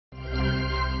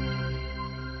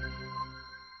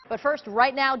But first,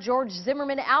 right now, George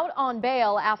Zimmerman out on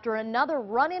bail after another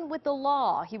run-in with the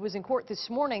law. He was in court this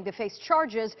morning to face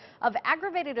charges of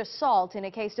aggravated assault in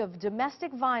a case of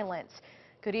domestic violence.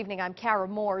 Good evening, I'm Kara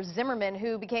Moore. Zimmerman,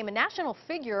 who became a national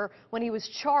figure when he was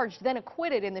charged, then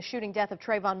acquitted in the shooting death of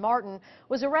Trayvon Martin,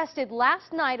 was arrested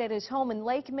last night at his home in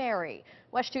Lake Mary.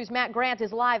 WESH 2's Matt Grant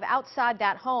is live outside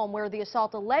that home where the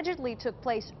assault allegedly took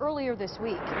place earlier this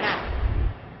week. Matt.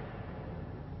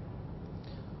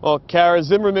 Well, Kara,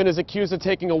 Zimmerman is accused of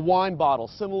taking a wine bottle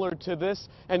similar to this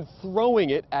and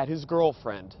throwing it at his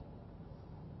girlfriend.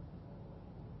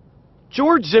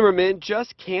 George Zimmerman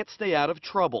just can't stay out of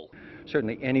trouble.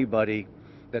 Certainly anybody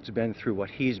that's been through what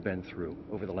he's been through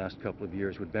over the last couple of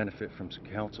years would benefit from some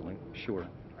counseling, sure.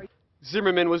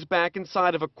 Zimmerman was back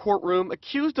inside of a courtroom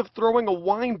accused of throwing a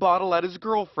wine bottle at his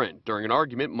girlfriend during an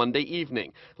argument Monday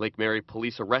evening. Lake Mary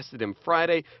police arrested him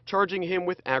Friday, charging him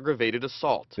with aggravated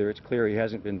assault. It's clear he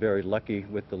hasn't been very lucky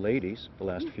with the ladies the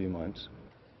last few months.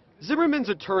 Zimmerman's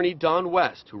attorney, Don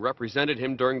West, who represented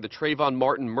him during the Trayvon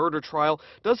Martin murder trial,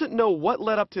 doesn't know what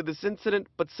led up to this incident,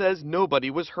 but says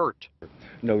nobody was hurt.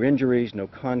 No injuries, no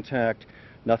contact,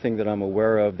 nothing that I'm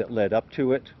aware of that led up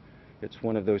to it. It's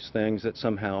one of those things that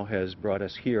somehow has brought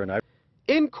us here.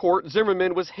 In court,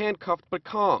 Zimmerman was handcuffed but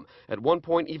calm, at one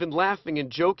point even laughing and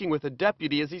joking with a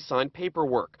deputy as he signed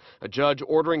paperwork. A judge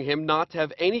ordering him not to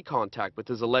have any contact with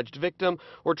his alleged victim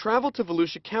or travel to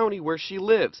Volusia County where she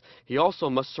lives. He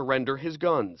also must surrender his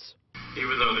guns.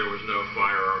 Even though there was no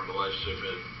firearm alleged to have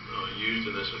been used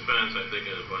in this offense, I think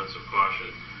in abundance of caution,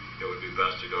 it would be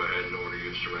best to go ahead and order you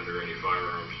to surrender any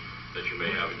firearms that you may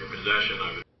have in your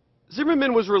possession.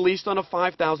 Zimmerman was released on a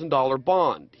 $5,000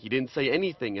 bond. He didn't say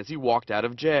anything as he walked out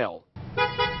of jail.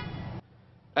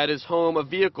 At his home, a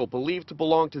vehicle believed to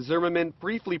belong to Zimmerman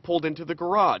briefly pulled into the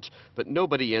garage, but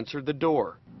nobody answered the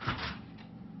door.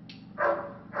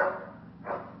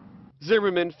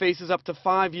 Zimmerman faces up to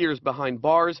 5 years behind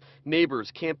bars. Neighbors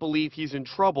can't believe he's in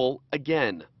trouble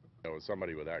again.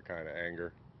 Somebody with that kind of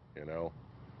anger,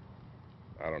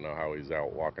 I don't know how he's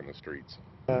out walking the streets.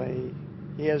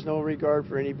 He has no regard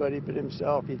for anybody but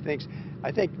himself.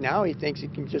 I think now he thinks he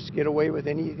can just get away with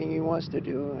anything he wants to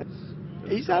do.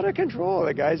 He's out of control.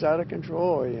 The guy's out of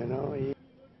control,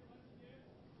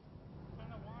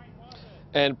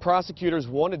 And prosecutors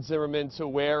wanted Zimmerman to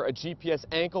wear a GPS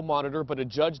ankle monitor, but a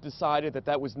judge decided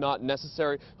that was not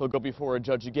necessary. He'll go before a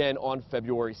judge again on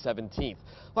February 17th.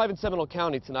 Live in Seminole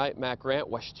County tonight, Matt Grant,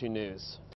 WESH 2 News.